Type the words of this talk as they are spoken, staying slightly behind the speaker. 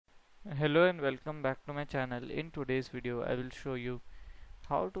Hello and welcome back to my channel. In today's video I will show you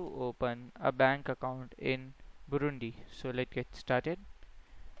how to open a bank account in Burundi. So let's get started.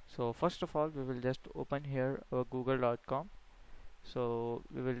 So first of all we will just open here google.com. So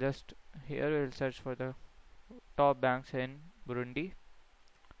we will just here we will search for the top banks in Burundi.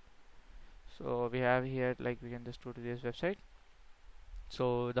 So we have here, like, we can just go to this website.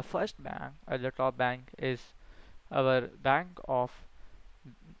 So the first bank the top bank is our Bank of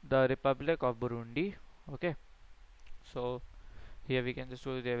the Republic of Burundi. Okay, so here we can just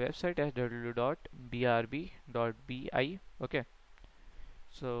go to their website as www.brb.bi. Okay,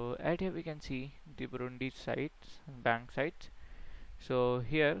 so at here we can see the Burundi sites, bank sites. So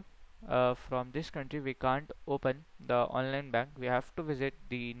here from this country we can't open the online bank. We have to visit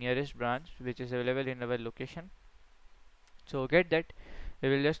the nearest branch which is available in our location. So get that, we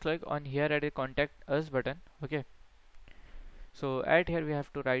will just click on here at the contact us button. Okay, so at here we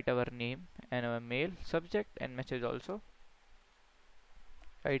have to write our name and our mail, subject and message also.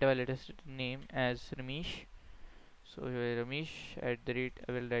 Write our latest name as Ramesh. So here Ramesh at the rate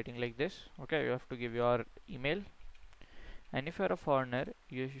I will writing like this. Okay, you have to give your email, and if you are a foreigner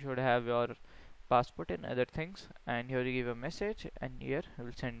you should have your passport and other things, and here you give a message and here you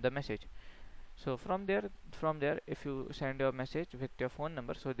will send the message. So from there if you send your message with your phone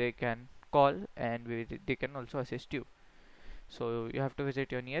number, so they can call and they can also assist you. So you have to visit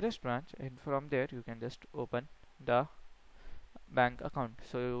your nearest branch, and from there you can just open the bank account.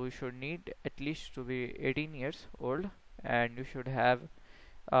 So you should need at least to be 18 years old, and you should have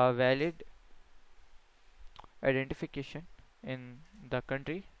a valid identification in the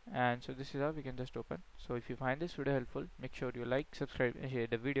country. And so this is how we can just open. So if you find this video helpful, make sure you like, subscribe and share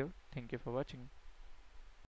the video. Thank you for watching.